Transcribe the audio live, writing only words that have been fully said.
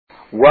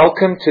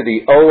Welcome to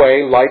the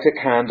OA Light a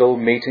Candle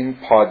Meeting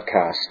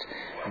Podcast.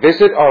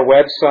 Visit our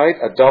website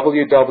at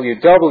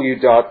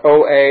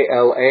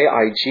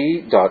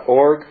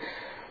www.oalaig.org,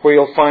 where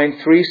you'll find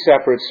 3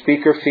 separate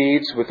speaker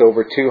feeds with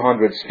over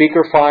 200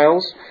 speaker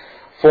files,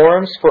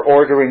 forums for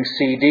ordering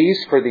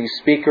CDs for these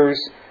speakers,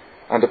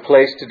 and a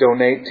place to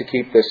donate to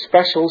keep this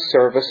special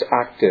service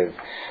active.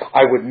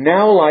 I would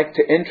now like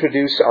to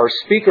introduce our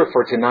speaker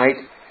for tonight,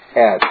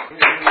 Ed.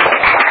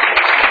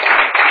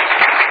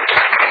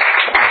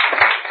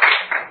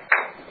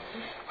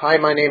 Hi,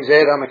 my name's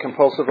Ed. I'm a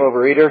compulsive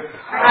overeater.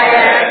 Hi,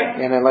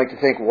 Ed. And I'd like to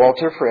thank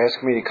Walter for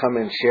asking me to come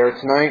and share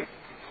tonight.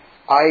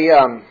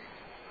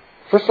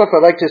 First off,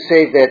 I'd like to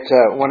say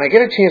that when I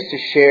get a chance to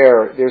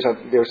share,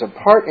 there's a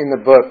part in the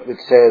book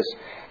that says,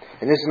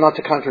 and this is not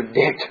to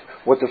contradict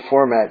what the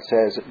format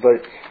says,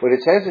 but what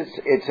it says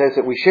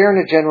that we share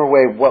in a general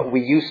way what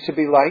we used to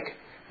be like,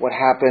 what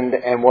happened,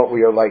 and what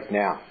we are like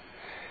now.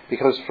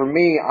 Because for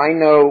me, I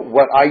know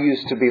what I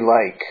used to be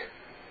like,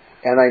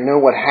 and I know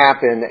what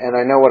happened, and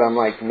I know what I'm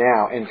like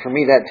now. And for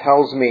me, that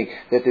tells me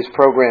that this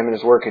program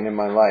is working in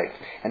my life.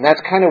 And that's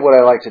kind of what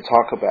I like to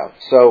talk about.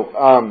 So,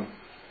 I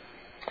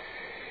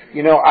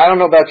don't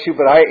know about you,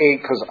 but I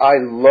ate because I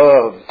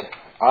loved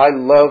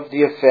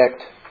the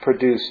effect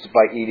produced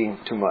by eating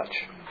too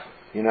much.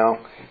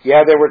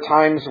 Yeah, there were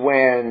times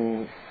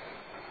when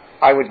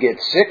I would get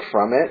sick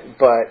from it,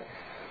 but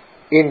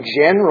in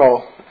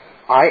general,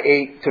 I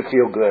ate to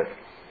feel good.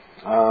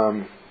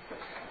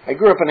 I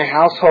grew up in a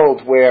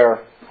household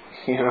where,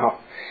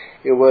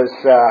 it was,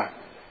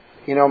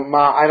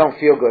 Ma, I don't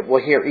feel good.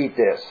 Well, here, eat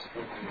this.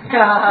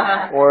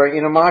 Or,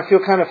 Ma, I feel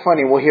kind of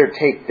funny. Well, here,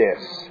 take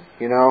this,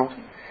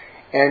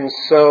 And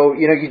so,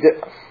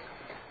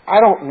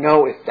 I don't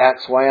know if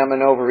that's why I'm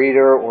an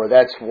overeater or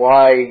that's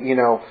why,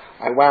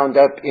 I wound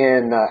up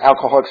in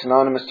Alcoholics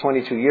Anonymous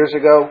 22 years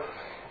ago.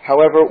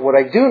 However, what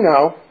I do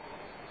know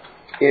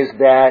is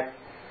that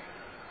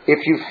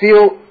if you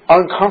feel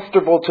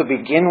uncomfortable to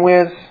begin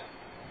with,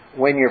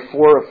 when you're 4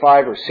 or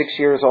 5 or 6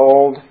 years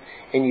old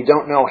and you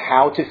don't know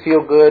how to feel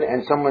good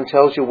and someone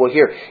tells you, well,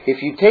 here,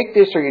 if you take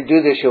this or you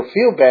do this, you'll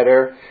feel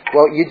better.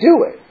 Well, you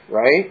do it,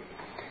 right?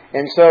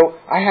 And so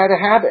I had a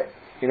habit.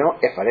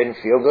 If I didn't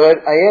feel good,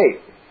 I ate.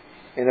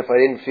 And if I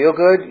didn't feel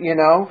good,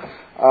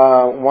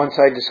 once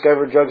I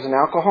discovered drugs and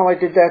alcohol, I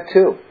did that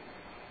too.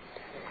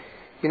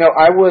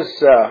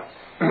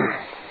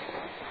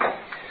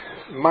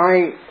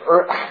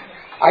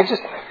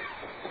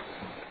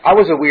 I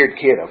was a weird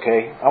kid,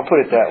 okay? I'll put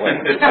it that way.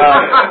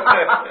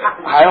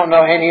 I don't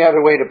know any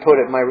other way to put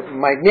it.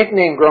 My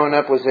nickname growing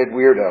up was Ed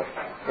Weirdo.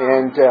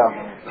 And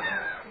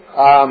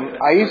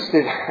I used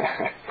to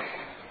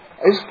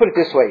put it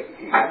this way.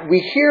 We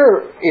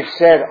hear it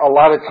said a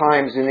lot of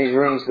times in these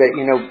rooms that,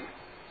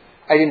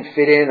 I didn't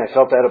fit in, I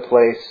felt out of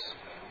place.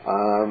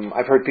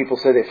 I've heard people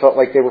say they felt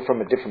like they were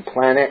from a different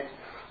planet.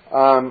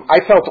 I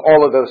felt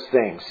all of those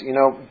things,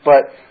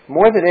 but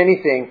more than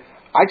anything,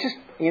 I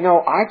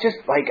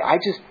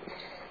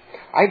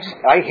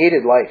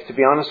hated life, to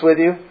be honest with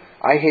you.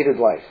 I hated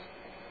life.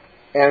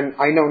 And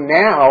I know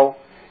now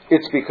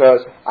it's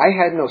because I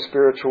had no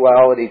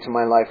spirituality to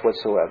my life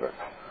whatsoever.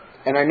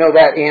 And I know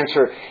that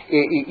answer,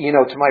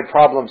 to my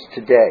problems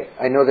today.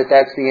 I know that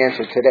that's the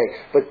answer today.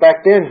 But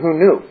back then, who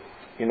knew?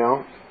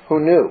 Who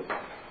knew?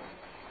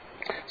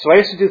 So I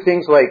used to do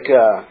things like,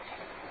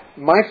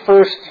 the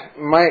first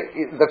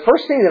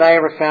thing that I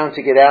ever found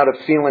to get out of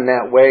feeling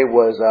that way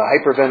was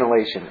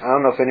hyperventilation. I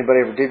don't know if anybody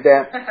ever did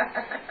that,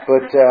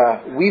 but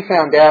we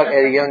found out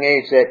at a young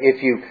age that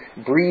if you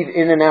breathe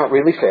in and out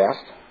really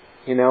fast,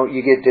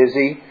 you get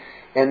dizzy,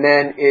 and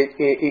then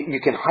you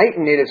can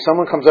heighten it if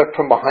someone comes up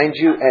from behind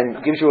you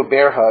and gives you a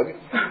bear hug,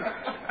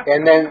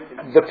 and then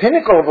the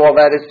pinnacle of all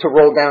that is to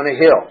roll down a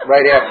hill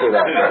right after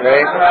that,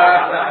 right?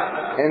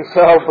 And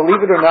so,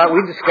 believe it or not,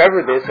 we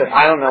discovered this at,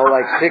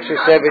 6 or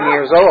 7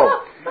 years old.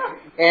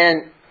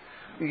 And,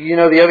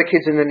 the other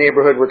kids in the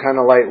neighborhood were kind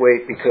of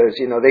lightweight because,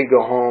 they'd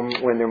go home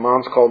when their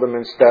moms called them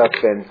and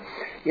stuff. And,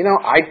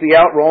 I'd be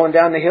out rolling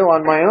down the hill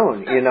on my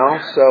own,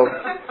 So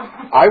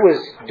I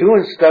was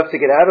doing stuff to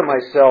get out of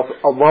myself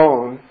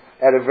alone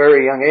at a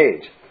very young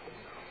age.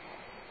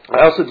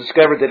 I also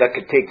discovered that I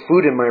could take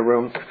food in my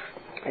room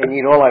and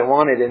eat all I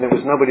wanted, and there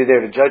was nobody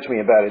there to judge me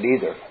about it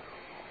either.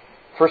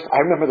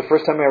 I remember the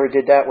first time I ever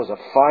did that was a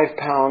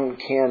 5-pound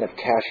can of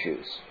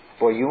cashews.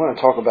 Boy, you want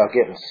to talk about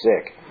getting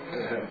sick.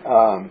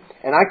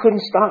 And I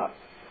couldn't stop,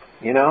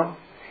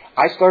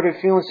 I started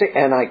feeling sick,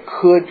 and I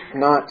could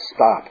not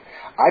stop.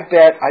 I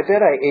bet I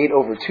ate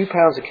over 2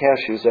 pounds of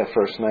cashews that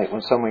first night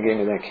when someone gave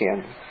me that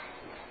can.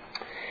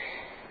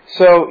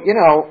 So,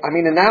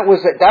 and that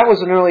was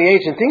an early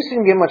age, and things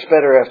didn't get much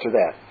better after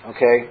that,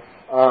 okay?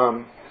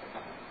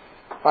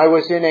 I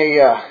was in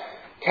a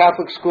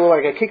Catholic school.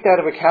 I got kicked out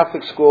of a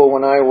Catholic school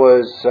when I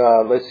was,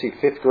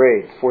 4th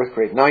grade,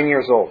 9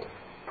 years old.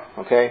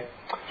 Okay?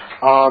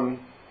 I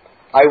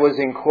was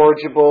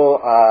incorrigible.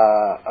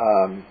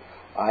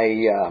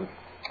 I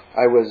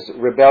was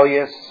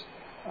rebellious.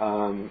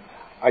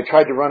 I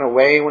tried to run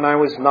away when I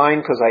was 9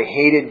 because I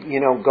hated,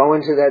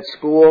 going to that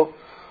school.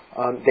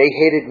 They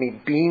hated me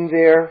being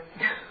there,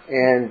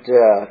 and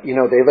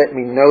they let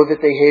me know that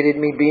they hated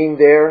me being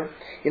there.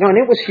 And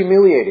it was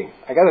humiliating.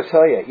 I got to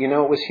tell you,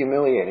 it was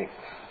humiliating.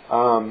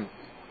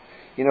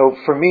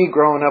 For me,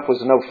 growing up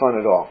was no fun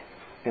at all.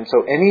 And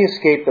so any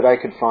escape that I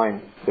could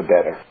find, the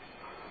better.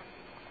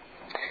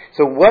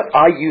 So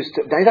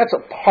that's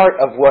a part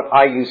of what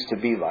I used to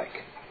be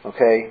like.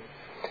 Okay?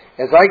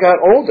 As I got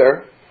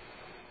older,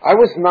 I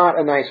was not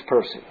a nice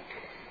person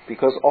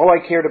because all I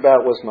cared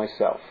about was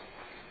myself.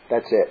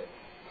 That's it.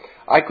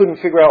 I couldn't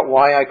figure out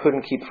why I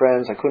couldn't keep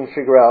friends. I couldn't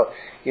figure out,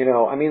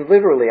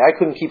 literally, I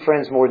couldn't keep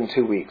friends more than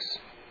 2 weeks.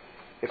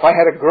 If I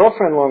had a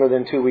girlfriend longer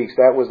than 2 weeks,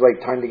 that was like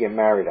time to get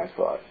married, I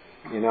thought,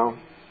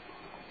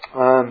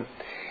 And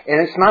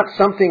it's not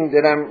something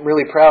that I'm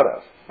really proud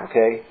of,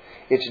 okay?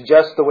 It's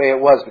just the way it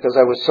was because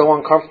I was so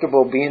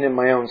uncomfortable being in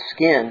my own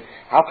skin.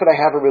 How could I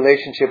have a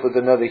relationship with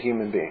another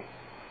human being?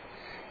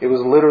 It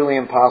was literally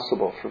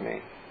impossible for me.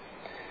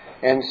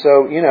 And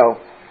so,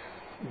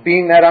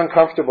 being that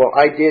uncomfortable,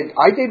 I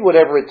did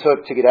whatever it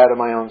took to get out of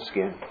my own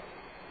skin.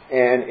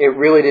 And it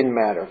really didn't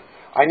matter.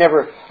 I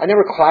never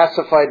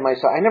classified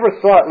myself. I never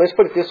thought, let's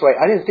put it this way,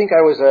 I didn't think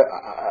I was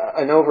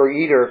an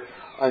overeater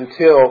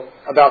until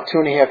about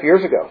 2.5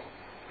 years ago.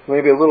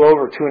 Maybe a little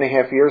over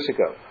 2.5 years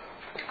ago.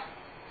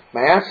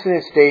 My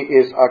abstinence date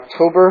is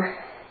October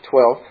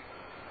 12th,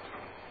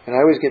 and I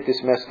always get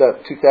this messed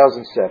up,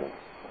 2007.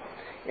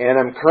 And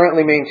I'm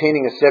currently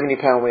maintaining a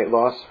 70-pound weight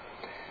loss.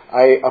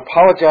 I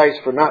apologize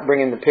for not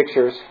bringing the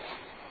pictures.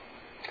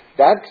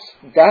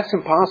 That's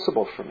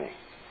impossible for me.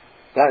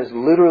 That is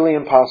literally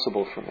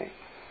impossible for me.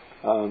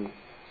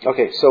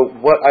 Okay, so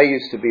what I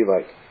used to be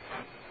like.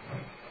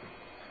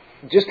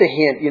 Just a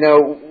hint,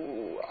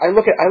 I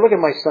look at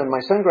my son. My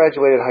son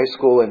graduated high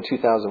school in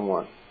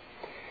 2001.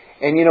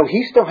 And,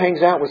 he still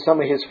hangs out with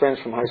some of his friends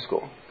from high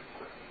school.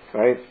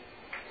 Right?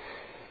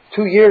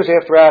 2 years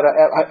after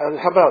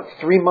how about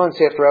 3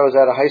 months after I was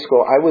out of high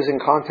school, I was in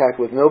contact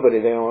with nobody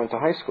that I went to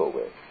high school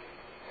with.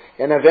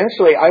 And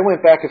eventually, I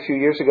went back a few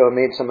years ago and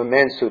made some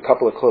amends to a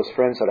couple of close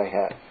friends that I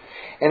had.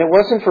 And it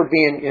wasn't for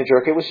being a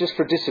jerk. It was just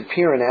for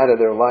disappearing out of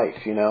their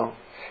life,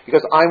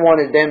 Because I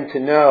wanted them to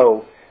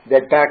know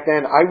that back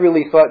then, I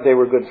really thought they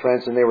were good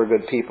friends and they were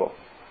good people.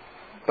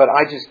 But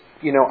I just,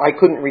 I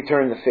couldn't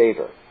return the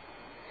favor.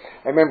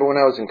 I remember when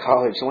I was in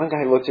college, one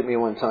guy looked at me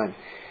one time,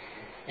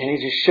 and he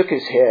just shook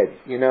his head,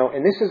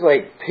 And this is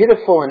like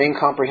pitiful and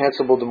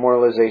incomprehensible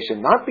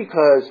demoralization. Not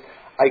because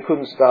I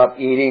couldn't stop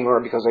eating or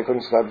because I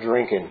couldn't stop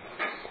drinking.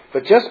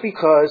 But just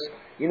because,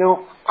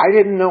 I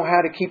didn't know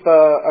how to keep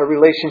a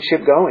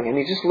relationship going. And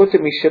he just looked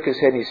at me, shook his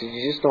head, and he said,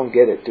 "You just don't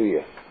get it, do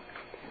you?"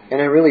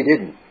 And I really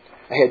didn't.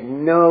 I had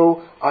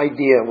no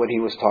idea what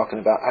he was talking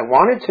about. I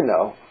wanted to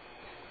know,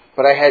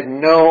 but I had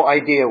no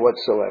idea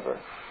whatsoever.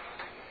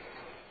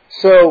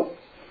 So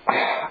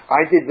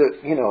I did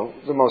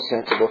the most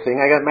sensible thing.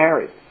 I got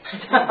married.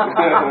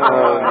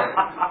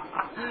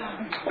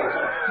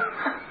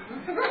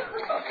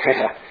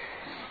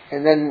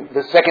 And then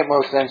the second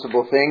most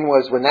sensible thing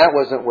was when that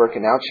wasn't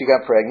working out, she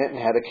got pregnant and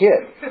had a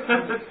kid.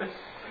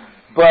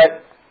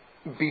 But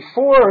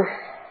before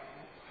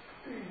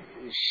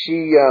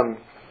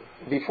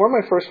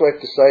my first wife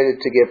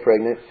decided to get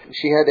pregnant,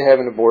 she had to have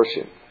an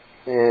abortion.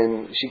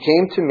 And she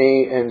came to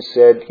me and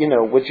said,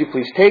 "Would you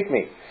please take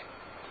me?"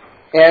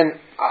 And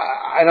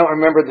I don't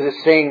remember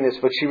saying this,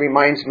 but she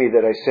reminds me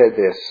that I said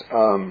this.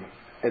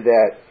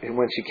 That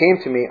when she came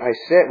to me,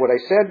 what I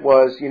said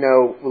was,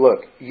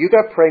 look, you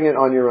got pregnant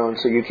on your own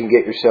so you can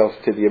get yourself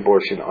to the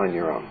abortion on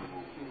your own.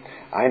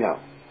 I know.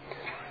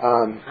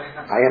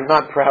 I am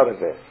not proud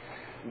of it.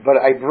 But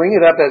I bring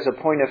it up as a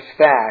point of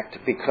fact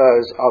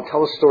because I'll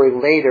tell a story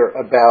later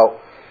about,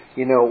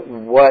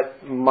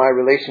 what my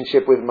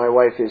relationship with my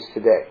wife is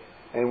today.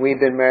 And we've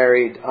been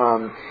married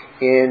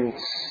in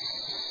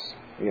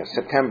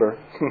September.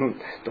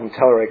 Don't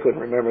tell her I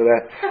couldn't remember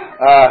that.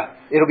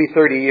 It'll be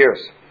 30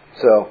 years.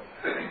 So,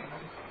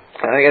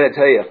 and I got to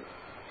tell you,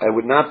 I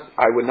would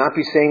not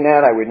be saying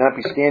that. I would not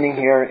be standing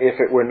here if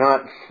it were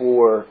not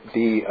for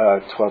the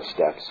 12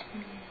 steps.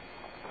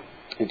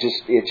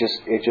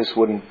 It just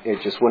wouldn't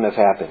have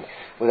happened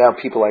without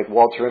people like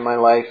Walter in my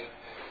life,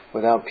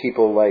 without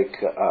people like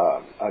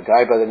a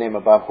guy by the name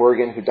of Bob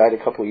Horgan who died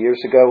a couple of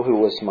years ago, who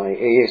was my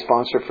AA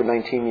sponsor for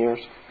 19 years.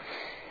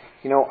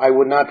 I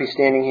would not be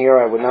standing here.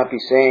 I would not be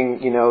saying,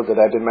 that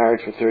I've been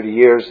married for 30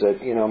 years,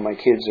 that, my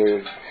kids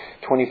are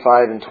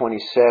 25 and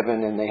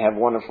 27 and they have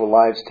wonderful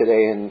lives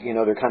today and,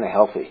 they're kind of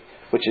healthy,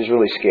 which is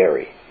really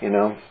scary,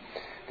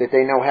 that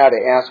they know how to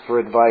ask for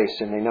advice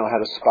and they know how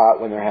to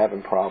spot when they're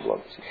having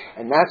problems.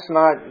 And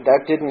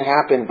that didn't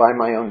happen by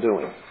my own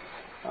doing.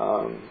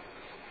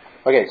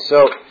 Okay,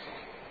 so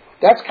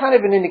that's kind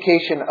of an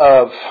indication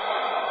of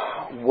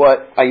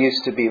what I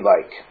used to be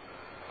like.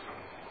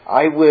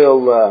 I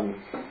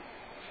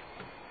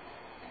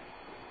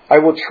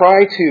will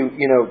try to,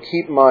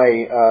 keep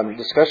my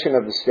discussion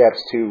of the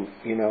steps to,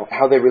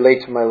 how they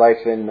relate to my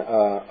life in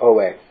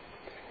OA.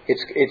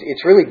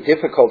 It's really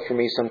difficult for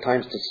me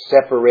sometimes to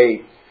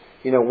separate,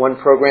 one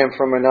program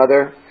from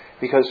another.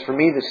 because for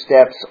me the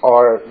steps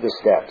are the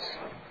steps.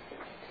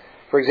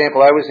 For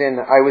example, I was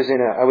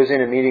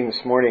in a meeting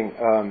this morning.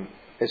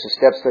 It's a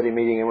step study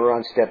meeting, and we're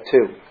on step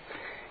 2.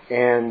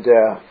 And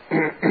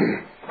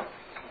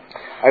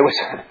I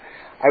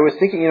was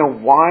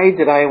thinking, why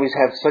did I always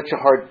have such a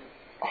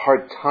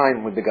hard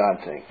time with the God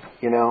thing?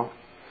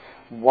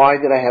 Why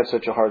did I have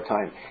such a hard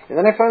time? And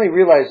then I finally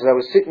realized, as I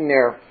was sitting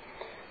there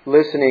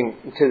listening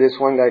to this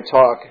one guy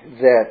talk,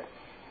 that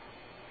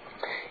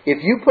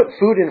if you put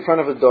food in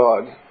front of a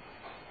dog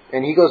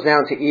and he goes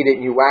down to eat it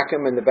and you whack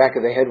him in the back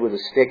of the head with a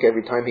stick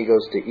every time he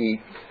goes to eat,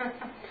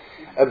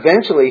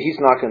 eventually he's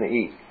not going to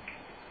eat.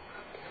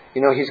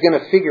 He's going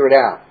to figure it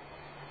out.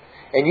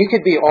 And you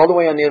could be all the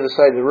way on the other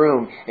side of the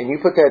room, and you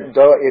put that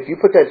dog, if you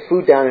put that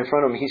food down in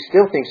front of him, he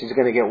still thinks he's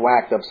going to get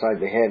whacked upside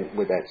the head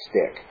with that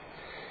stick.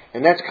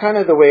 And that's kind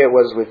of the way it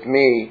was with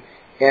me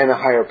and a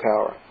higher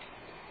power.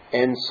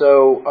 And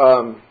so,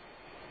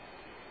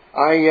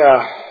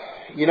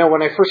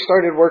 when I first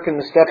started working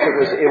the steps,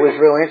 it was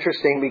real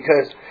interesting,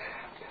 because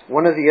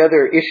one of the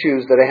other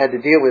issues that I had to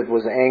deal with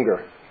was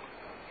anger.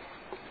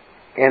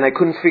 And I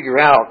couldn't figure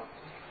out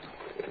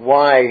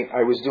why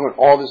I was doing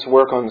all this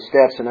work on the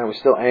steps and I was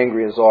still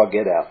angry as all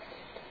get out.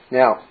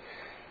 Now,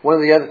 one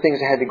of the other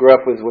things I had to grow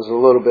up with was a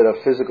little bit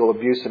of physical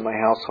abuse in my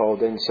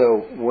household. And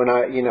so when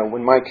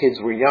my kids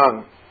were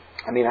young,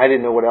 I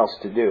didn't know what else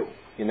to do,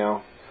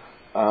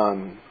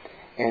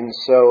 and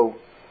so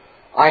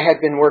I had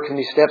been working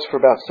these steps for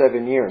about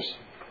 7 years.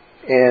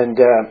 And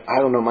I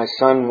don't know, my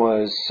son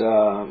was,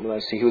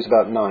 he was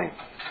about 9,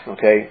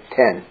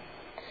 10.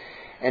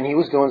 And he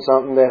was doing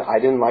something that I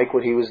didn't like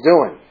what he was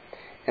doing.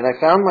 And I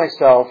found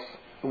myself,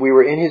 we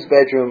were in his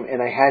bedroom,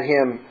 and I had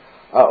him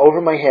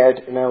over my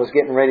head, and I was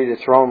getting ready to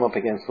throw him up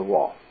against the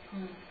wall.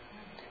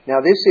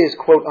 Now, this is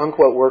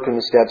quote-unquote working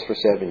the steps for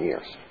 7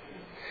 years.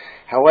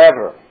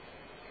 However,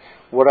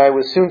 what I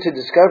was soon to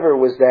discover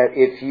was that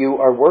if you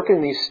are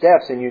working these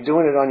steps and you're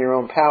doing it on your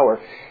own power,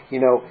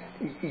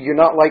 you're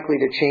not likely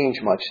to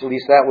change much. At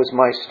least that was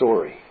my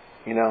story,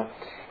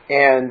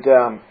 And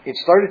it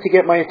started to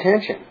get my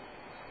attention.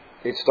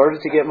 It started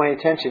to get my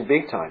attention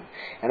big time.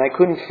 And I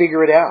couldn't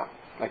figure it out.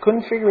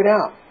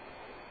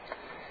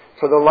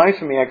 For the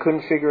life of me, I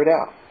couldn't figure it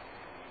out.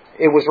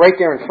 It was right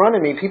there in front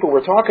of me. People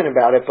were talking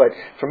about it, but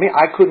for me,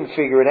 I couldn't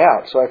figure it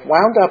out. So I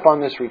wound up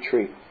on this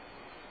retreat.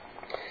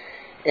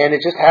 And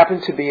it just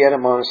happened to be at a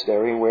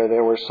monastery where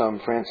there were some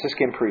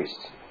Franciscan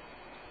priests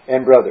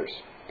and brothers.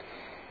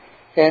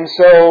 And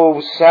so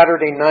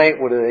Saturday night,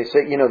 what do they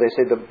say? They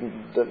say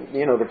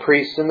the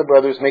priests and the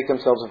brothers make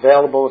themselves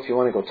available if you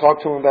want to go talk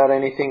to them about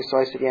anything. So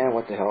I said, yeah,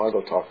 what the hell? I'll go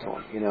talk to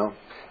them.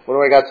 What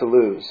do I got to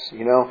lose?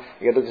 I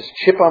got this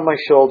chip on my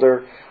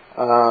shoulder.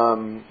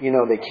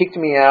 They kicked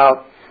me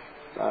out.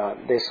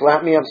 They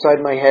slapped me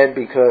upside my head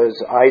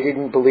because I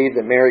didn't believe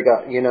that Mary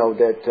got,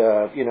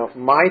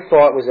 my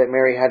thought was that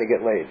Mary had to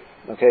get laid.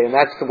 Okay, and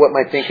that's what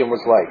my thinking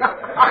was like.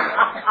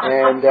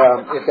 And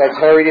if that's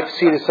hard to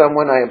see to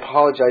someone, I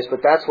apologize,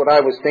 but that's what I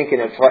was thinking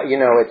at 10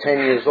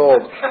 years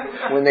old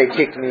when they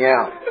kicked me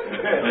out.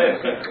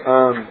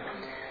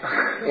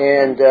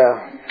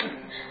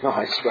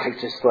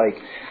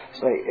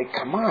 It's like,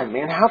 come on,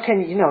 man, how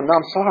can no,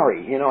 I'm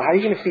sorry, how are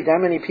you going to feed that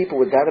many people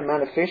with that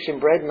amount of fish and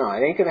bread? No,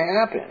 it ain't going to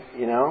happen,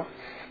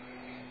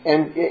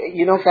 And,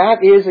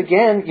 that is,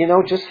 again,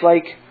 just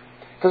like,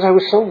 because I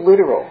was so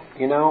literal,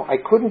 I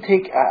couldn't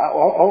take,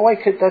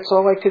 that's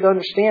all I could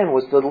understand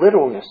was the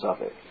literalness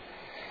of it.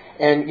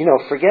 And,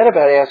 forget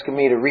about asking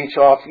me to reach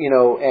off,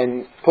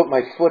 and put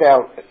my foot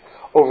out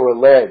over a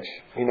ledge,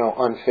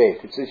 on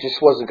faith. It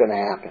just wasn't going to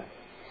happen.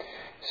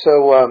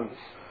 So,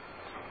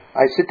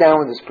 I sit down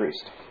with this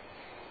priest.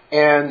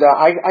 And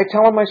I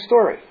tell him my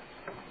story,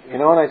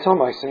 and I tell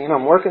him, I say,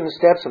 I'm working the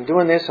steps, I'm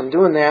doing this, I'm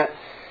doing that,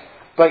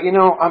 but,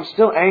 I'm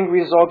still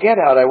angry as all get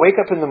out. I wake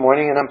up in the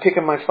morning and I'm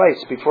picking my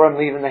fights before I'm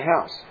leaving the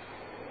house,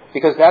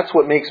 because that's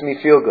what makes me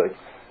feel good.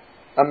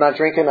 I'm not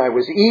drinking, I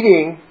was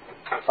eating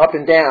up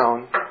and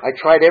down. I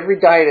tried every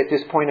diet at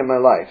this point in my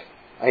life.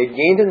 I had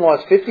gained and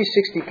lost 50,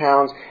 60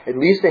 pounds at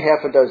least a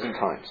half a dozen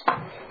times.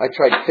 I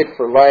tried Fit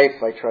for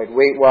Life, I tried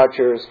Weight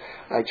Watchers,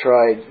 I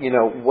tried,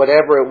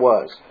 whatever it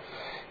was.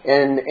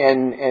 And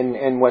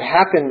what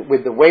happened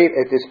with the weight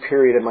at this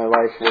period of my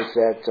life was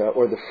that,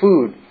 or the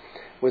food,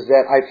 was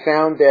that I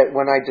found that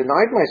when I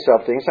denied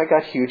myself things, I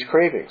got huge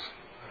cravings.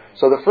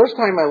 So the first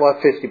time I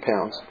lost 50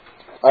 pounds,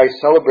 I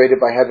celebrated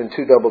by having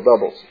 2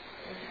 double-doubles.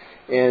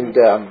 And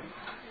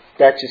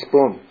that just,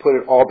 boom, put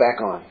it all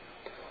back on.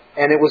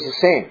 And it was the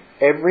same.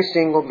 Every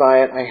single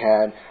diet I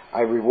had,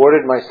 I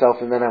rewarded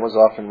myself, and then I was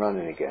off and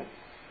running again.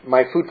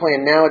 My food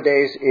plan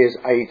nowadays is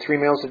I eat 3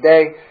 meals a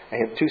day, I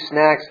have 2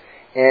 snacks,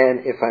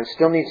 and if I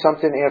still need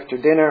something after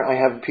dinner, I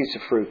have a piece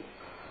of fruit.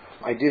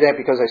 I do that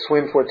because I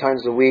swim 4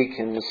 times a week,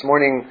 and this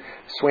morning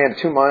swam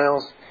 2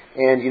 miles,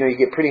 and you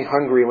get pretty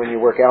hungry when you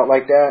work out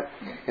like that,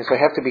 and so I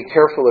have to be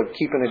careful of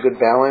keeping a good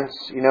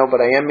balance,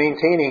 but I am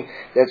maintaining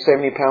that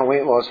 70-pound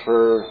weight loss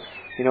for,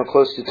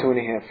 close to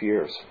 2.5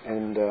 years,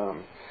 and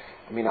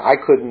I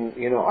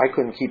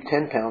couldn't keep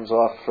 10 pounds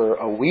off for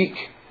a week,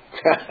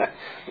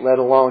 let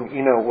alone,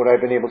 what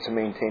I've been able to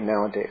maintain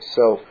nowadays.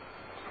 So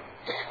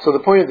the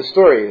point of the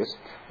story is,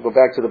 go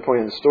back to the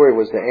point of the story,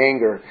 was the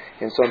anger.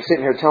 And so I'm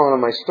sitting here telling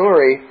him my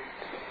story.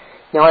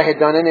 Now I had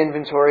done an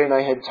inventory and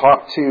I had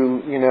talked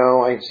to,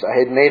 I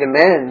had made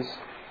amends.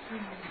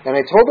 And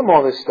I told him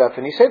all this stuff.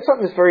 And he said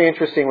something that's very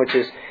interesting, which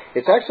is,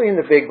 it's actually in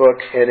the big book,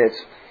 and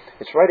it's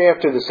right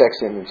after the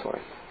sex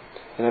inventory.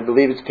 And I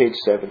believe it's page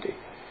 70.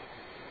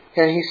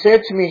 And he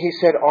said to me,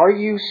 are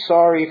you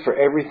sorry for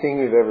everything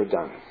you've ever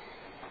done?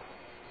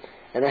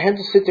 And I had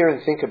to sit there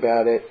and think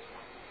about it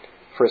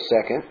for a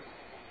second.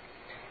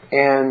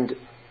 And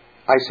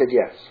I said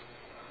yes.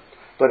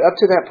 But up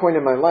to that point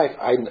in my life,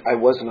 I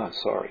was not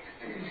sorry.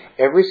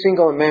 Every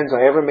single amends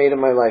I ever made in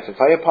my life, if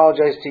I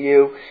apologized to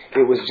you,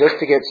 it was just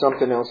to get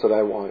something else that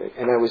I wanted.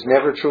 And I was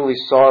never truly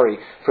sorry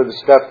for the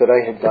stuff that I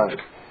had done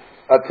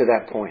up to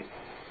that point.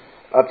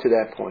 Up to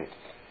that point.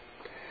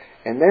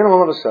 And then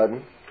all of a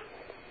sudden,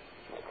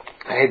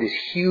 I had this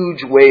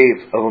huge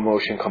wave of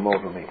emotion come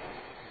over me.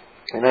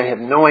 And I have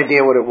no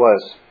idea what it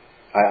was.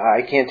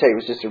 I can't tell you. It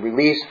was just a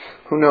release.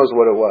 Who knows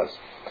what it was.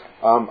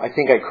 I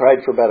think I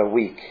cried for about a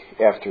week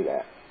after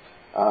that.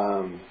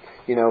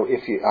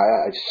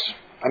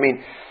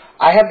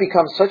 I have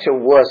become such a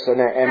wuss, and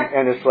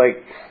it's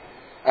like,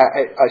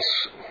 I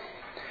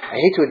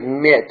hate to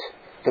admit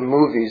the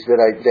movies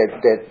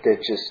that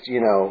just,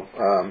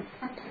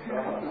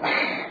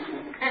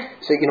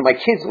 so, my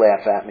kids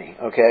laugh at me,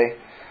 okay?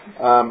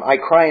 I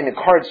cry in a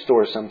card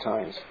store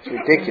sometimes. It's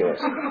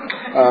ridiculous.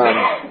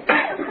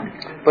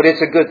 But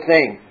it's a good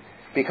thing,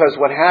 because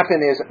what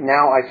happened is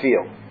now I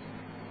feel.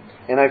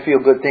 And I feel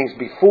good things.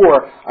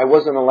 Before, I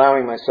wasn't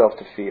allowing myself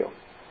to feel.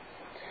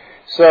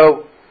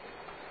 So,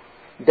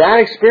 that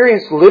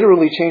experience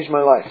literally changed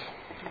my life.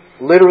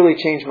 Literally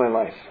changed my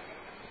life.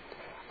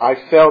 I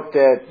felt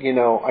that,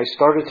 I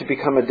started to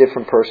become a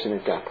different person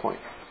at that point.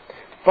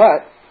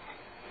 But,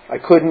 I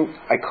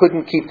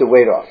couldn't keep the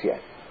weight off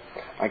yet.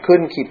 I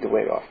couldn't keep the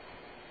weight off.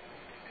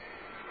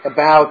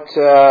 About,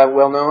 I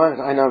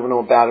don't know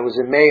about it. It was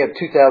in May of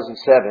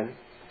 2007.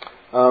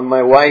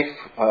 My wife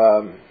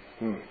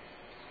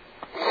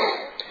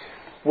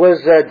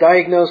was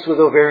diagnosed with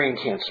ovarian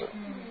cancer.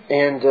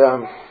 And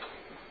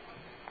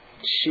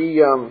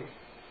she's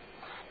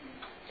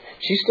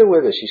still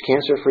with us. She's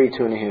cancer-free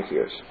 2.5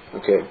 years.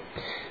 Okay.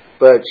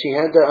 But she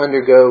had to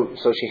undergo,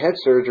 so she had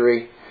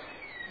surgery,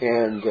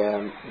 and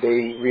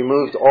they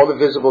removed all the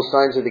visible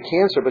signs of the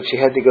cancer, but she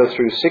had to go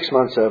through 6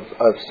 months of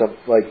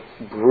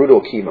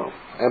brutal chemo.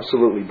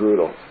 Absolutely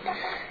brutal.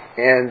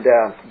 And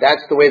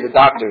that's the way the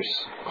doctors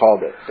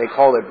called it. They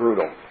call it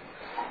brutal.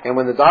 And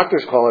when the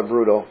doctors call it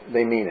brutal,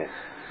 they mean it.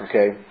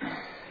 Okay?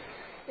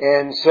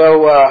 And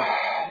so, what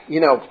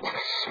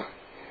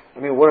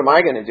am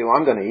I going to do?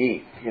 I'm going to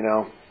eat,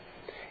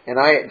 And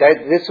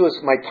this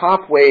was, my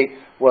top weight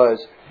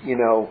was,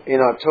 in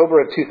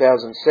October of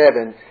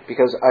 2007,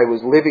 because I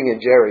was living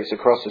at Jerry's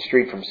across the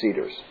street from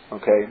Cedars.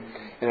 Okay?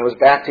 And I was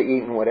back to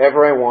eating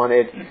whatever I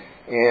wanted.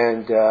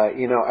 And,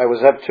 I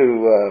was up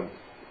to,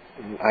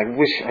 I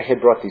wish I had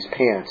brought these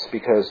pants,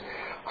 because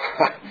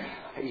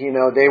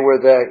they were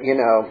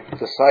the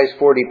size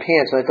 40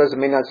 pants, and it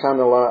may not sound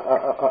a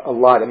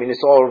lot. I mean,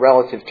 it's all a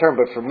relative term,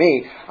 but for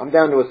me, I'm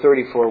down to a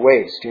 34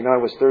 waist. I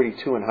was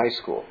 32 in high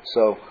school.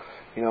 So,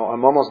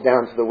 I'm almost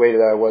down to the weight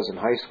that I was in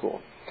high school.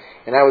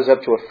 And I was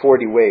up to a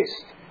 40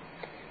 waist.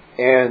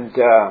 And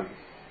it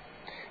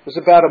was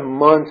about a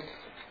month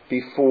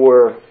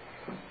before,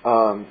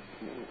 no,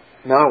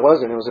 it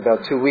wasn't. It was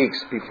about 2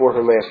 weeks before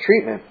her last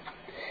treatment.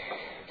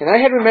 And I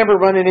had remember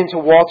running into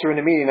Walter in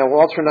a meeting. Now,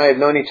 Walter and I had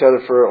known each other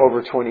for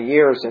over 20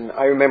 years, and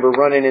I remember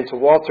running into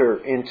Walter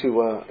in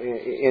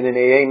an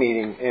AA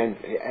meeting, and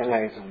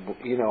I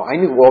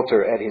knew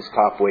Walter at his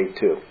top weight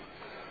too.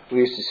 We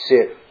used to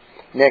sit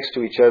next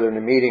to each other in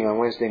a meeting on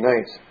Wednesday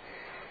nights.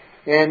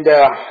 And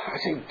I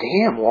said,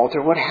 "Damn,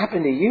 Walter, what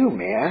happened to you,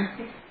 man?"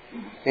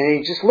 And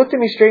he just looked at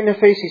me straight in the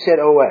face. He said,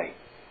 "OA."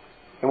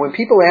 And when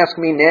people ask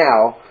me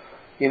now,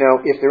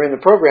 if they're in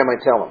the program, I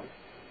tell them.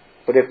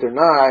 But if they're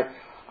not,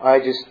 I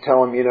just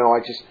tell them, I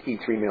just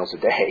eat 3 meals a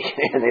day.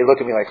 And they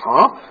look at me like,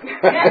 huh?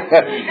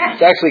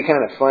 It's actually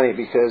kind of funny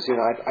because,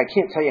 I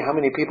can't tell you how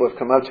many people have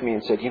come up to me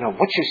and said,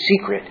 "What's your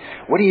secret?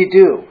 What do you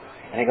do?"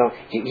 And I go,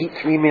 "You eat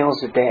 3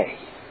 meals a day."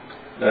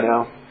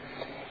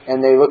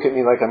 And they look at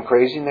me like I'm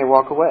crazy and they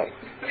walk away.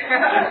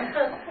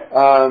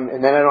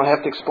 And then I don't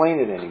have to explain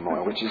it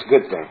anymore, which is a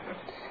good thing.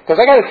 Because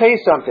I got to tell you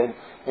something,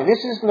 and this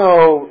is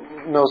no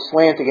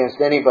slant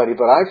against anybody,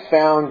 but I've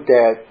found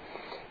that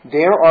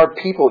there are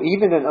people,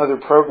 even in other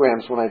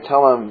programs, when I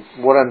tell them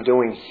what I'm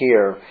doing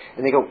here,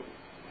 and they go,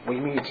 "Well,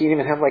 you mean you can't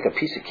even have like a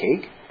piece of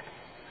cake?"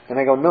 And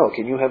I go, "No,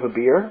 can you have a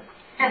beer?"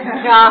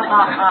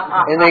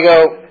 And they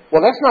go,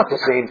 "Well, that's not the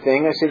same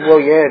thing." I said, "Well,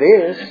 yeah, it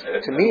is.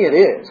 To me, it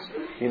is.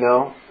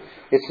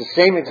 It's the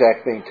same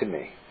exact thing to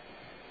me."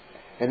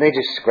 And they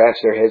just scratch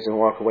their heads and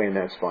walk away, and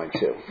that's fine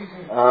too.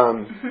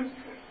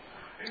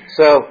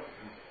 So,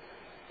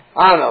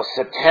 I don't know,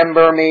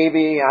 September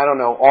maybe, I don't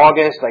know,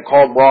 August, I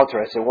called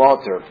Walter. I said,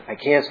 "Walter, I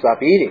can't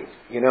stop eating,"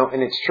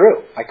 and it's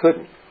true. I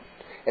couldn't.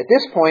 At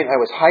this point, I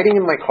was hiding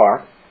in my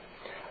car.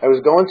 I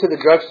was going to the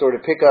drugstore to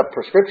pick up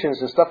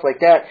prescriptions and stuff like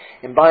that,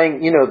 and buying,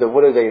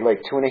 what are they,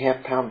 like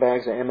 2.5 pound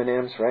bags of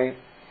M&Ms, right?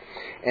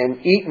 And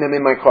eating them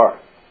in my car.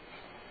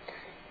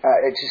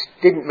 It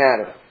just didn't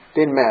matter.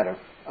 Didn't matter.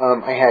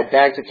 I had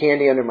bags of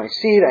candy under my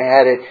seat. I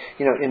had it,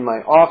 in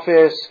my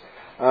office.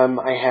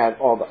 I had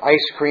all the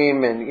ice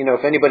cream, and,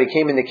 if anybody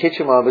came in the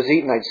kitchen while I was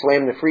eating, I'd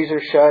slam the freezer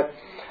shut.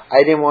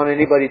 I didn't want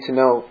anybody to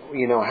know,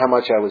 how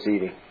much I was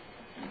eating.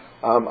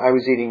 I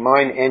was eating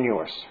mine and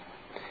yours.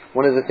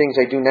 One of the things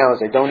I do now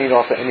is I don't eat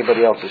off of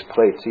anybody else's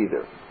plates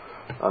either.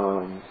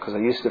 Because I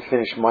used to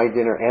finish my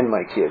dinner and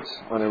my kids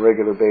on a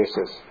regular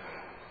basis.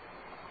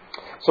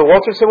 So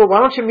Walter said, well, why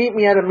don't you meet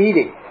me at a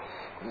meeting?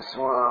 I said,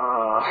 well,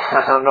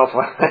 I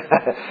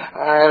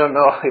don't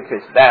know if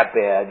it's that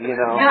bad,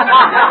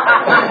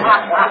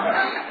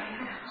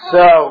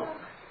 So,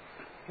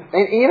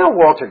 and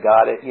Walter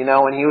got it,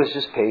 and he was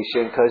just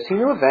patient because he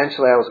knew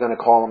eventually I was going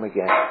to call him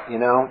again,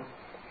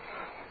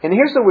 And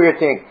here's the weird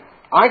thing.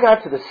 I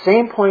got to the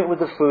same point with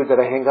the food that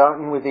I had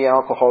gotten with the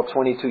alcohol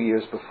 22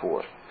 years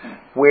before,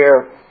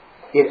 where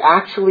it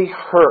actually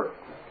hurt.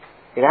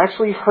 It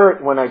actually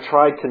hurt when I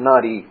tried to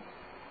not eat.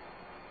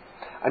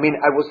 I mean,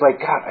 I was like,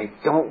 God, I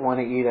don't want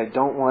to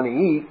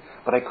eat,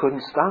 but I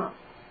couldn't stop.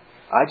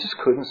 I just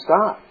couldn't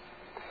stop.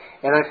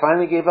 And I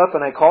finally gave up,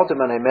 and I called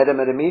him, and I met him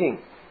at a meeting.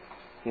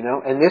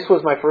 And this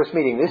was my first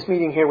meeting. This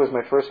meeting here was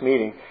my first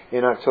meeting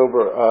in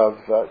October of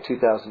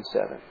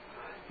 2007.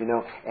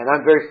 And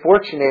I'm very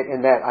fortunate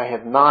in that I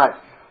have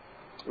not,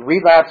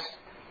 relapse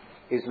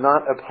is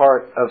not a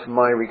part of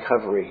my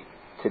recovery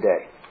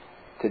today.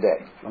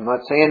 I'm not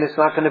saying it's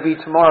not going to be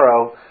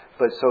tomorrow,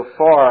 but so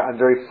far I'm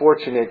very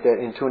fortunate that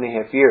in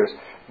 2.5 years,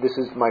 this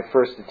is my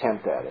first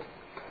attempt at it.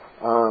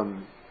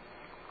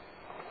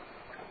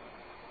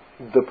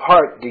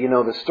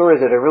 The story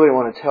that I really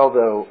want to tell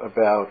though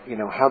about,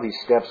 how these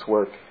steps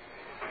work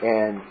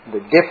and the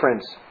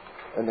difference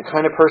and the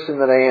kind of person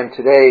that I am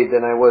today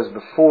than I was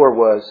before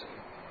was,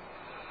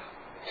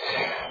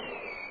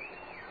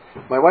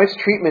 my wife's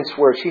treatments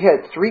were, she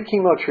had 3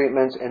 chemo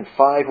treatments and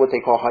 5 what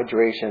they call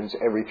hydrations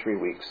every 3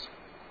 weeks.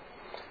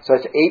 So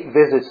that's 8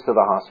 visits to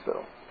the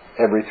hospital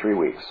every 3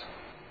 weeks,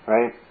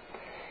 right?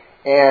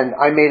 And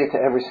I made it to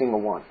every single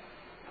one.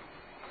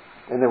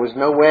 And there was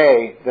no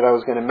way that I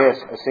was going to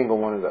miss a single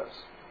one of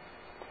those.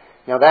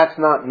 Now that's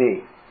not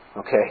me,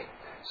 okay?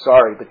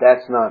 Sorry, but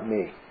that's not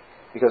me.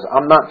 Because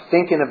I'm not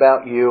thinking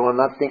about you, I'm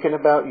not thinking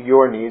about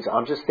your needs,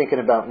 I'm just thinking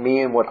about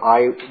me and what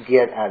I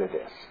get out of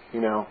this,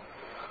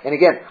 And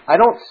again, I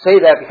don't say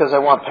that because I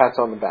want pats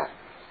on the back.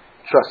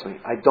 Trust me,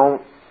 I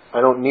don't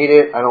need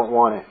it, I don't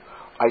want it.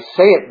 I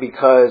say it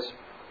because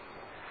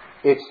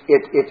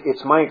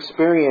it's my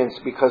experience,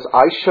 because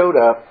I showed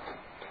up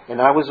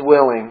and I was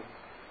willing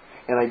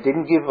and I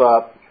didn't give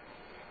up,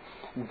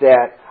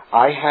 that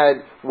I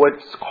had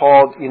what's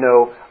called,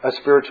 a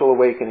spiritual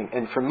awakening.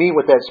 And for me,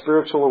 what that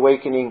spiritual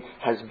awakening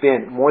has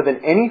been, more than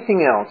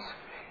anything else,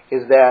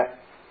 is that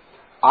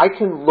I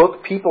can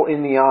look people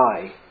in the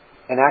eye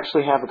and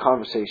actually have a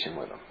conversation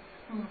with them.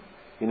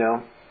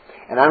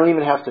 And I don't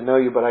even have to know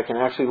you, but I can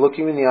actually look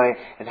you in the eye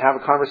and have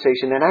a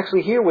conversation and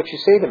actually hear what you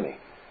say to me.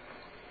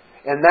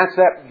 And that's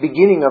that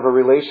beginning of a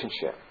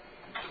relationship.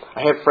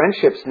 I have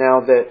friendships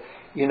now that,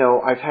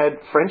 I've had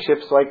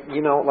friendships like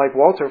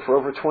Walter for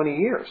over 20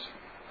 years.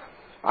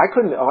 I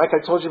couldn't, like I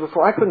told you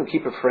before, I couldn't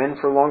keep a friend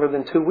for longer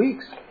than 2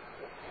 weeks.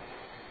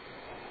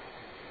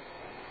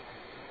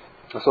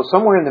 So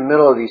somewhere in the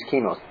middle of these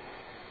chemos,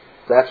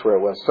 that's where it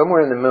was,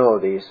 somewhere in the middle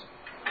of these,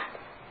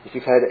 if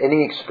you've had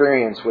any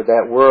experience with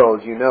that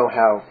world, you know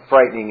how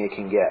frightening it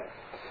can get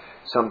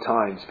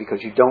sometimes,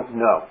 because you don't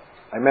know.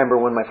 I remember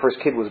when my first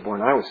kid was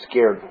born, I was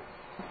scared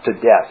to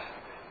death,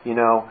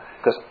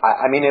 because,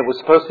 it was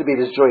supposed to be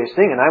this joyous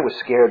thing, and I was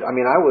scared.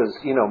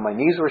 My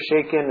knees were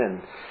shaking,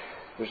 and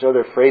there's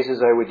other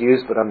phrases I would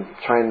use, but I'm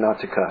trying not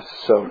to cuss.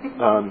 So,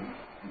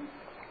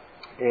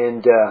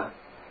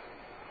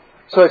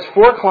 so it's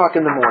 4:00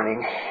 in the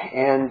morning,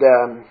 and,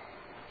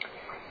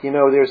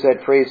 there's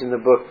that phrase in the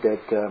book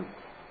that,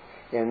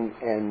 and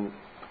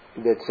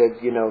that said,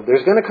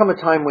 there's going to come a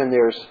time when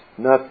there's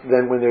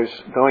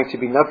going to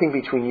be nothing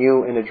between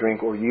you and a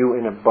drink or you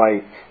and a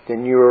bite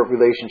than your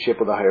relationship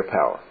with a higher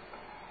power.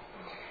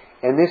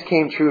 And this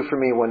came true for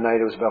me one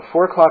night. It was about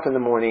 4:00 in the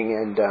morning,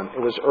 and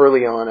it was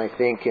early on, I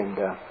think, and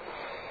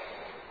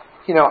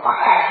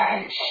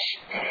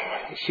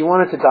she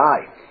wanted to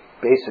die.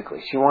 Basically,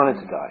 she wanted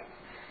to die,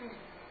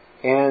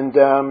 and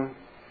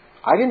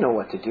I didn't know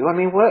what to do. What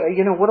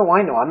do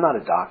I know? I'm not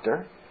a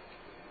doctor,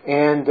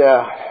 and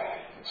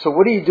so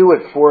what do you do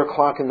at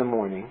 4:00 in the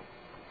morning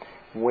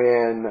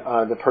when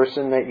the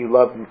person that you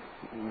love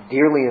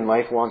dearly in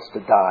life wants to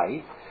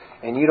die,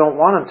 and you don't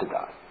want him to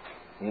die?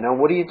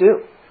 What do you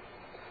do?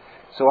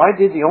 So I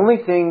did the only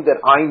thing that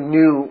I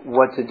knew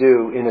what to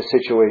do in a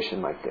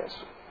situation like this.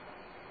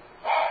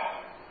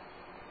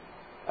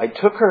 I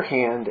took her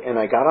hand and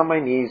I got on my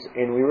knees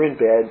and we were in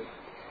bed.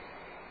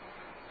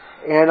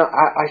 And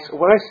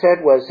what I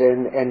said was,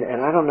 and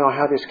I don't know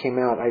how this came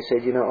out, I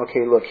said,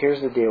 okay, look, here's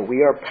the deal.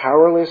 We are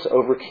powerless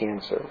over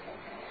cancer,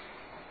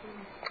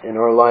 and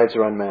our lives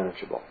are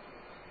unmanageable.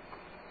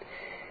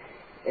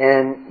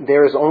 And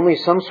there is only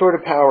some sort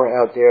of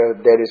power out there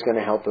that is going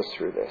to help us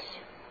through this.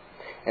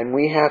 And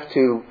we have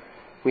to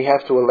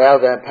allow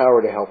that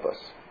power to help us.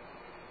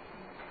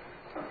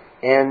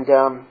 And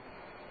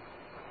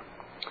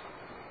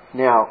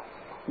now,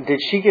 did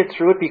she get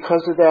through it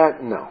because of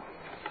that? No.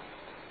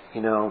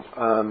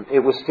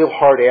 It was still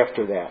hard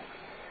after that.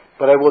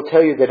 But I will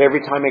tell you that every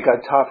time it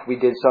got tough, we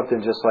did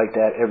something just like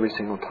that every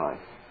single time.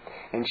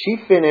 And she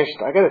finished,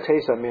 I got to tell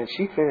you something, man,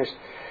 she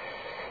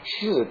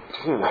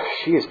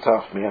is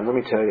tough, man, let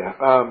me tell you.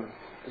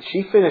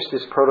 She finished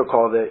this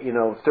protocol that,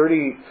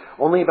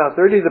 only about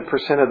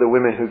 30% of the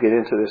women who get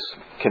into this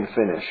can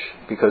finish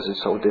because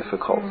it's so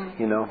difficult,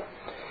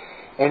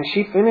 And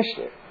she finished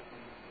it.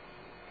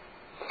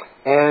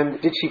 And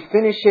did she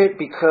finish it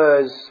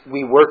because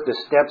we worked the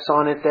steps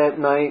on it that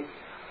night?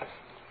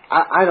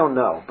 I don't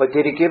know. But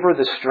did it give her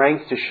the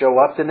strength to show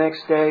up the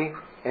next day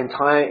and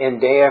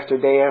day after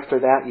day after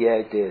that? Yeah,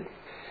 it did.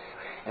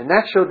 And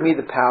that showed me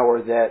the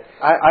power that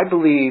I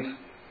believe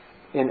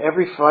in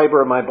every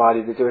fiber of my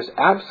body that there's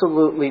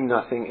absolutely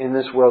nothing in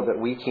this world that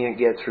we can't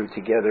get through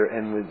together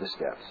and with the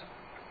steps.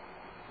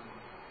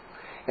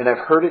 And I've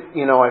heard it,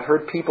 I've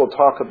heard people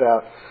talk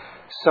about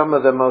some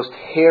of the most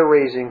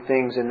hair-raising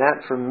things, and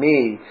that for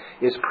me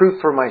is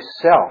proof for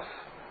myself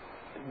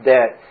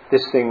that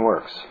this thing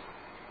works.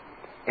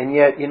 And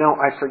yet,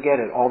 I forget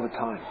it all the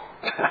time.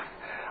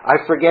 I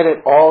forget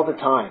it all the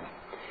time.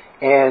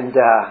 And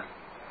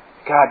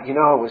God,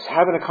 I was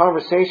having a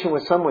conversation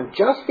with someone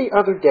just the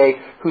other day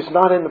who's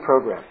not in the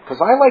program.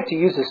 Because I like to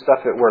use this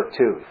stuff at work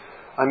too.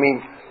 I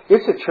mean,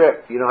 it's a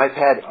trip. I've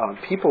had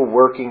people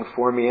working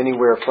for me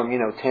anywhere from,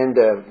 10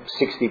 to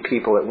 60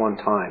 people at one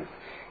time.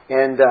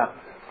 And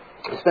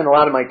I spend a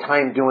lot of my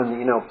time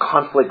doing,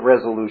 conflict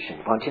resolution.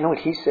 Well, you know what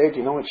he said?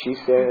 You know what she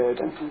said?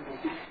 And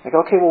I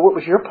go, okay, well, what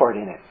was your part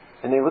in it?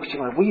 And they look at you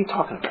like, what are you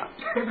talking about?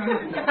 You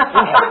didn't have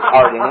a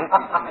part in it.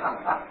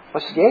 I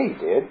said, yeah, you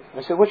did.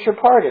 I said, what's your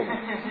part in it?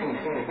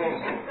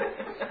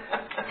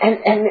 And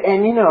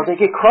they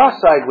get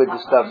cross-eyed with the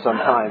stuff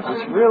sometimes.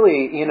 It's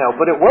really,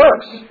 but it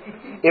works.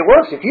 It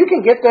works. If you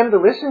can get them to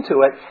listen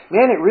to it,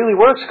 man, it really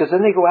works, because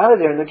then they go out of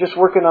there and they're just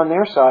working on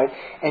their side.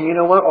 And you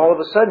know what? All of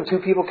a sudden, two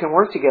people can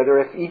work together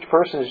if each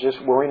person is just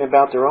worrying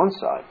about their own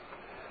side.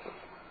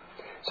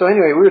 So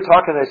anyway, we were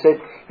talking, and I said,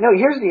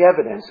 here's the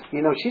evidence.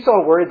 She's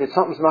all worried that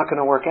something's not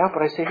going to work out,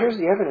 but I said, here's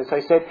the evidence. I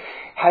said,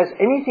 has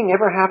anything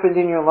ever happened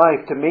in your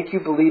life to make you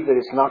believe that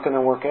it's not going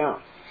to work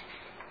out?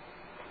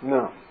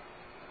 No.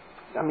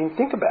 I mean,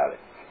 think about it.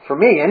 For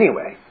me,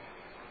 anyway.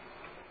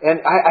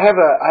 And I have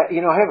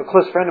a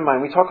close friend of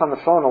mine. We talk on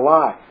the phone a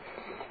lot.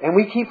 And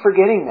we keep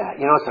forgetting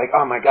that. It's like,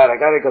 oh my God, I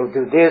got to go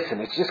do this,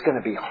 and it's just going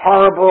to be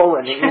horrible,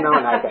 and and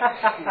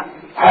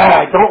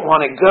I don't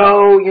want to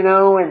go,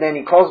 And then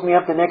he calls me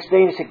up the next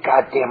day and he said,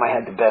 God damn, I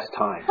had the best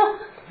time.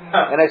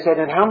 And I said,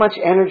 and how much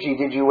energy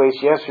did you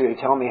waste yesterday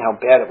telling me how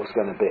bad it was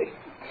going to be?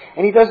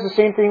 And he does the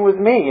same thing with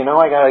me.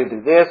 I got to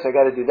do this, I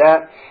got to do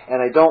that, and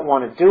I don't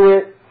want to do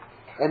it.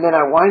 And then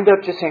I wind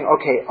up just saying,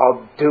 okay,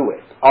 I'll do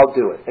it.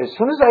 As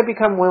soon as I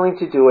become willing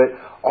to do it,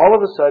 all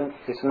of a sudden,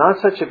 it's not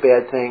such a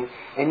bad thing.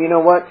 And you know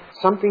what?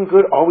 Something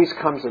good always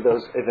comes of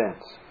those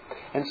events.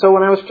 And so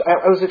when I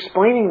was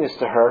explaining this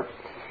to her,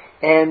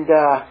 and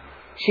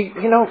she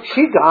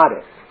got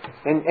it.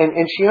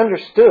 And she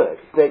understood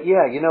that,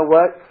 yeah, you know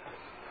what?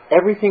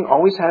 Everything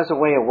always has a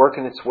way of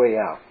working its way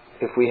out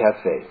if we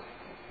have faith.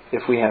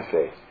 If we have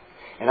faith.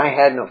 And I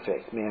had no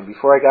faith, man.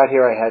 Before I got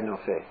here, I had no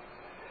faith.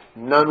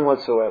 None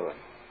whatsoever.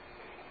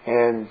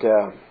 And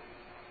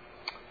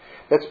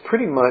that's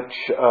pretty much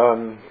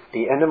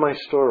the end of my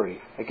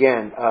story.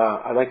 Again,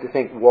 I'd like to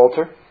thank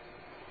Walter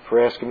for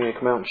asking me to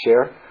come out and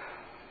share.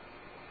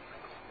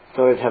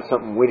 Thought I'd have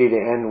something witty to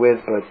end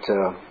with, but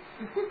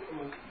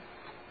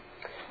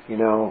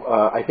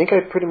I think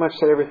I pretty much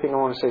said everything I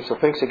want to say. So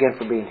thanks again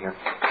for being here.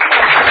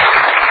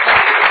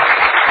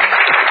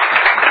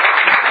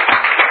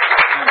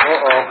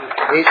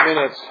 8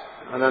 minutes.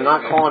 And I'm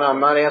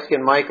not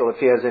asking Michael if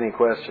he has any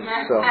questions.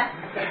 So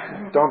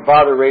don't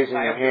bother raising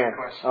your hand.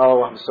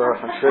 Oh, I'm sorry.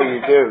 I'm sure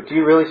you do. Do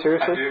you really,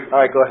 seriously? I do. All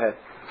right, go ahead.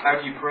 How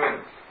do you pray?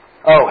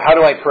 Oh, how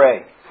do I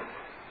pray?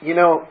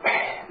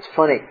 It's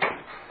funny.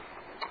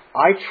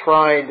 I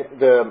tried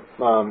the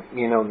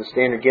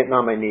standard getting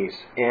on my knees.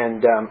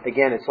 And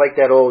again, it's like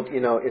that old,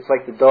 it's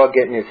like the dog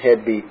getting his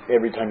head beat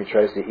every time he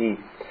tries to eat.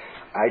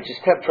 I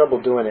just have trouble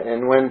doing it.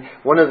 And when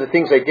one of the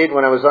things I did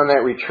when I was on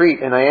that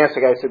retreat, and I asked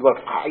the guy, I said, look,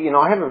 I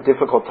have a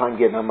difficult time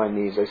getting on my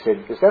knees. I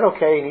said, is that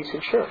okay? And he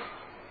said, sure.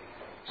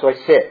 So I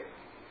sit,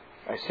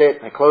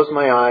 I close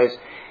my eyes,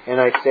 and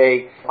I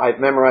say,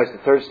 I've memorized the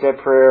 3rd step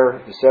prayer,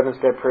 the 7th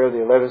step prayer, the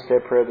 11th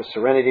step prayer, the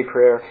serenity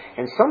prayer.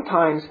 And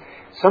sometimes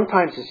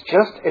it's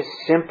just as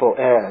simple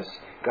as,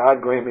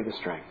 God grant me the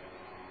strength.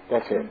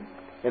 That's it.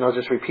 And I'll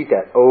just repeat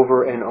that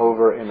over and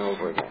over and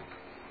over again.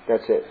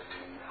 That's it.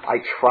 I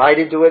try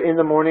to do it in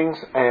the mornings,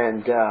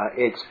 and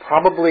it's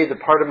probably the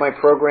part of my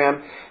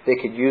program that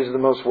could use the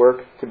most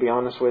work, to be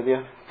honest with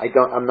you.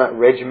 I'm not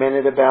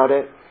regimented about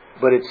it,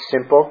 but it's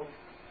simple.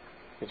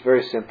 It's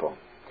very simple.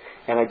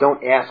 And I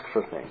don't ask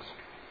for things,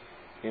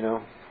 you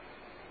know.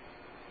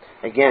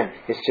 Again,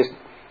 it's just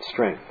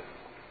strength.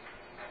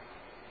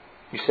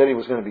 You said he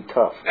was going to be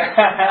tough.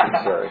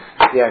 I'm sorry.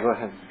 Yeah, go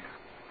ahead.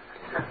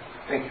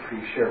 Thank you for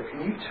your share.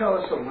 Can you tell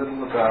us a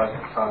little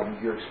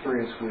about your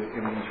experience with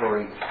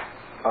inventory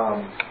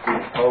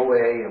in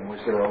OA, and was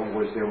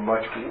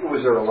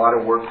there a lot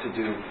of work to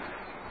do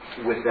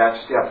with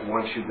that step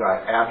once you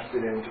got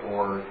abstinent,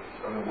 or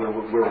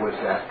where was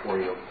that for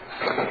you?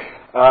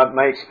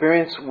 My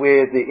experience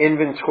with the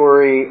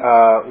inventory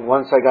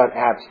once I got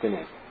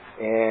abstinent,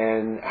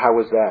 and how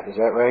was that? Is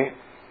that right?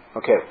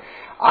 Okay.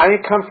 I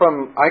come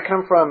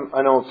from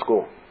an old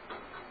school,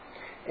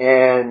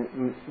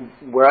 and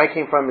where I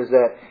came from is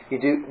that you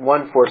do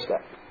 1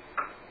 4-step,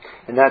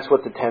 and that's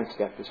what the 10th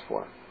step is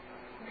for.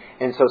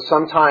 And so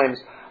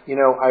sometimes, you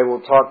know, I will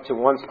talk to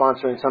one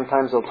sponsor, and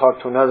sometimes I'll talk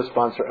to another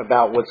sponsor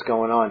about what's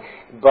going on.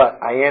 But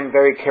I am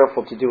very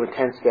careful to do a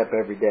 10th step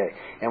every day.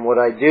 And what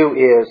I do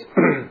is,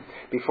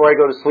 before I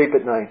go to sleep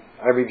at night,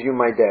 I review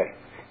my day.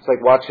 It's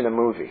like watching a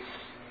movie.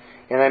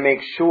 And I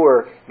make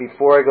sure,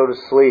 before I go to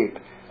sleep,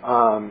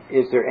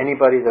 is there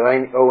anybody that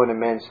I owe an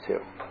amends to?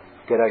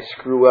 Did I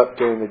screw up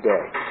during the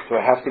day? Do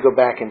I have to go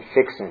back and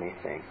fix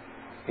anything?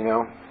 You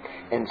know?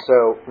 And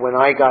so, when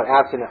I got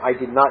abstinent, I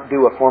did not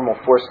do a formal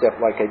 4-step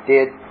like I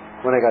did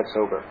when I got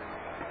sober.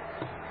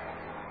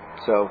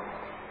 So,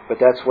 but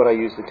that's what I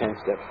use the 10th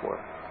step for.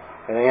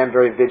 And I am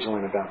very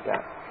vigilant about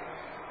that.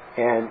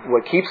 And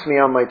what keeps me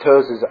on my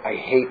toes is I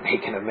hate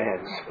making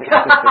amends.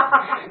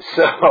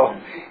 So,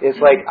 it's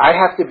like I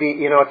have to be,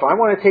 you know, if I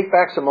want to take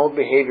back some old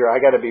behavior, I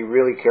got to be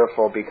really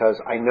careful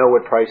because I know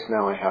what price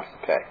now I have to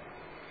pay.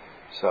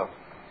 So,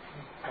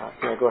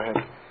 yeah, go ahead.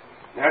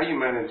 How do you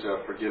manage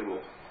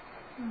forgiveness?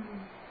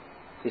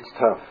 It's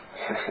tough.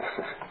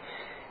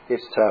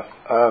 It's tough.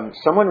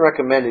 Someone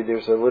recommended,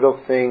 there's a little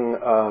thing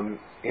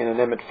in an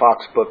Emmett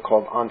Fox book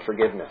called On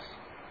Forgiveness.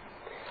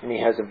 And he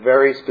has a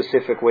very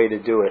specific way to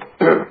do it.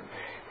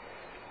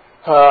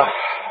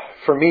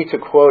 For me to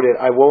quote it,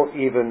 I won't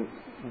even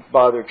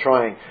bother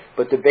trying.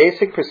 But the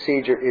basic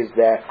procedure is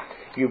that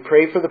you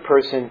pray for the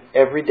person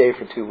every day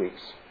for 2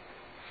 weeks.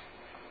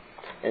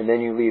 And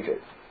then you leave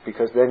it.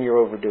 Because then you're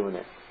overdoing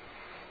it.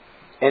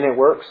 And it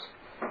works.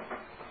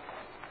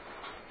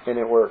 And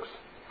it works.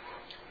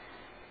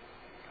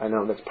 I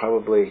know that's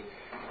probably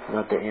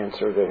not the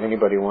answer that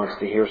anybody wants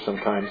to hear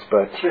sometimes,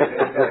 but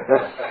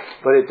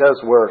but it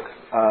does work.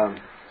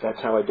 That's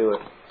how I do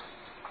it.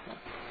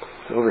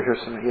 Over here,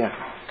 somebody, yeah.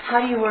 How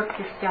do you work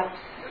the steps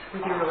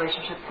with your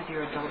relationships with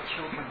your adult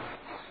children?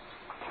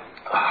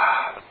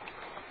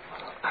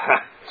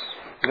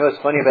 You know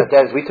what's funny about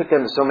that is we took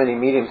them to so many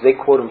meetings, they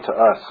quote them to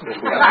us.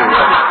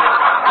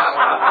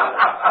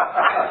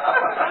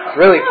 It's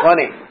really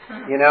funny.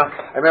 You know,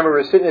 I remember we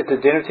were sitting at the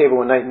dinner table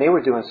one night and they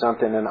were doing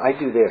something and I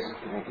do this,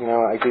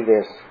 I do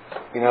this,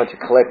 to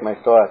collect my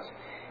thoughts.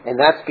 And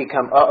that's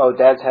become,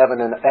 Dad's having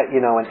an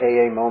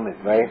AA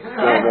moment, right?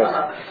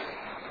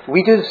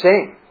 We do the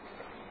same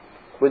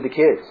with the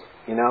kids,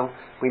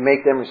 We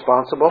make them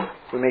responsible.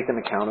 We make them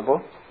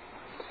accountable.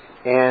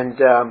 And,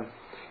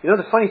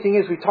 the funny thing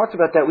is we talked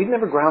about that. We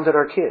never grounded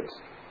our kids.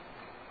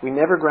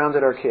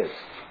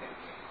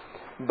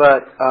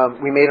 But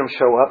we made them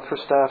show up for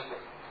stuff.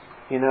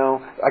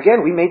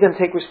 Again, we made them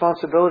take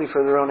responsibility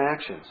for their own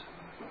actions.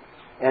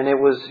 And it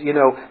was,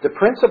 the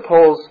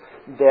principles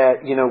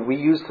that, we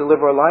use to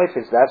live our life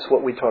that's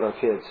what we taught our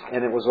kids.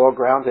 And it was all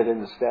grounded in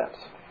the steps.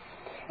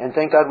 And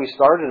thank God we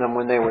started them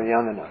when they were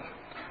young enough.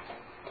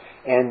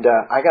 And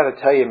I got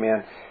to tell you,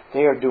 man,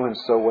 they are doing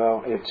so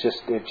well.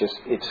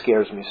 It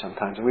scares me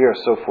sometimes. We are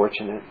so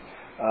fortunate.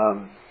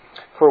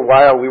 For a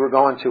while, we were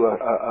going to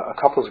a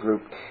couples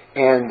group,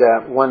 and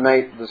one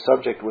night the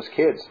subject was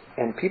kids,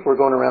 and people were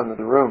going around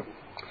the room.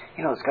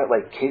 It's got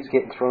like kids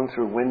getting thrown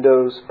through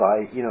windows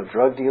by,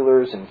 drug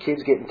dealers, and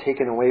kids getting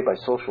taken away by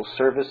social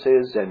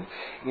services, and,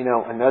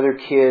 another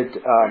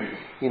kid,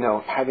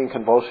 having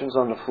convulsions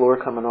on the floor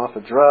coming off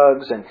of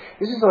drugs, and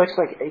this is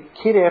like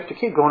kid after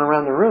kid going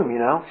around the room,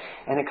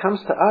 and it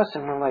comes to us,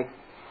 and we're like,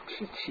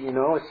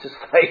 it's just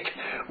like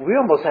we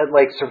almost had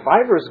like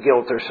survivor's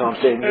guilt or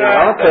something,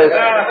 because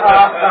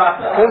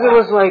it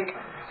was like,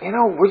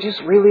 we're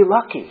just really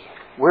lucky.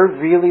 We're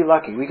really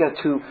lucky. We got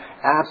 2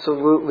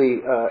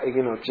 absolutely,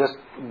 just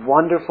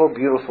wonderful,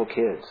 beautiful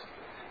kids,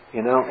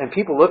 And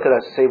people look at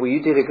us and say, "Well,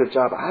 you did a good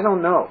job." I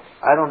don't know.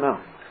 I don't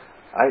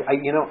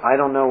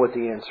know what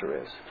the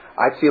answer is.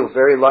 I feel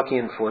very lucky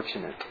and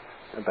fortunate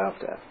about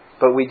that.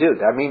 But we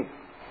do. I mean,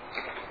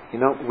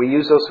 we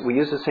use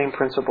the same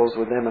principles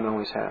with them and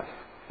always have.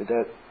 Did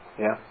that?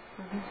 Yeah?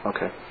 Mm-hmm.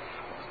 Okay.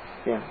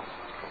 Yeah.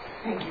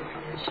 Thank you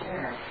for your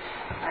share.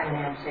 I'm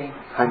Nancy.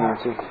 Hi,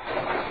 Nancy.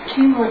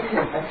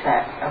 Cumulative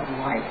effect of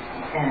life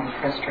and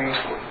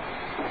frustration.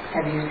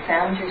 Have you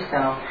found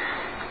yourself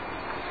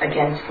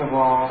against the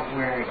wall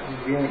where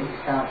you really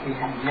felt you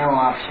had no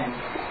option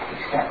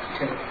except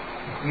to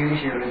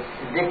use your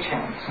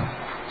addictions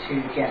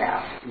to get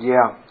out?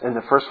 Yeah, and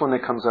the first one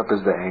that comes up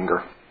is the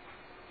anger.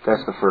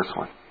 That's the first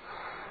one.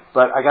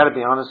 But I got to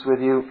be honest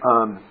with you.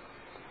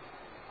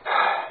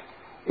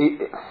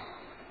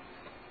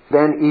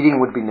 Then eating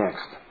would be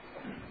next.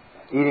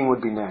 Eating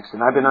would be next.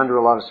 And I've been under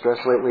a lot of stress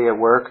lately at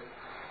work,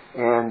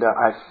 and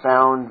I've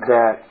found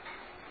that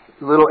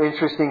little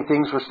interesting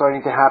things were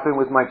starting to happen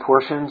with my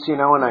portions,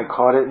 and I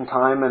caught it in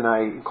time, and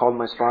I called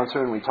my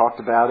sponsor, and we talked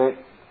about it.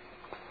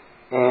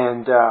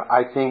 And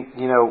I think,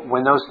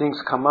 when those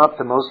things come up,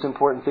 the most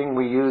important thing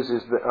we use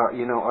is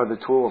are the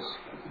tools.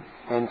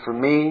 And for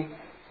me,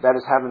 that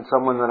is having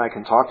someone that I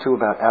can talk to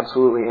about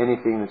absolutely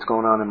anything that's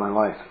going on in my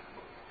life.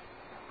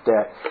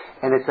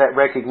 And it's that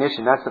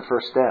recognition. That's the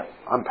first step.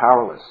 I'm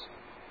powerless.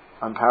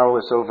 I'm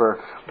powerless over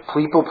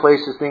people,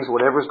 places, things,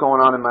 whatever's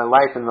going on in my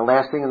life. And the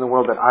last thing in the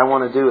world that I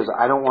want to do is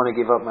I don't want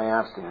to give up my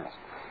abstinence.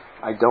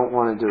 I don't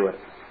want to do it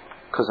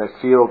because I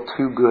feel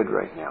too good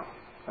right now.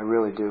 I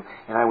really do.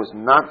 And I was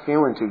not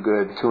feeling too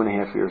good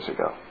 2.5 years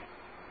ago.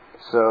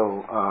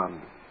 So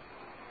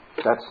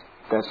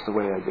that's the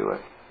way I do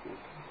it.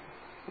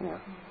 Yeah.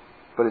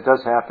 But it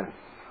does happen.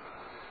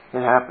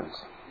 It happens.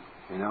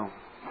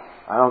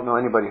 I don't know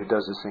anybody who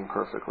does this thing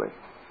perfectly.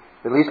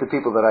 At least the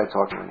people that I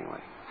talk to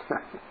anyway.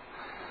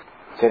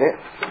 Is that it?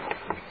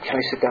 Can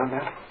I sit down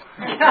now?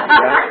 Yeah?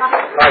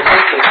 All right,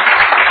 thank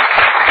you.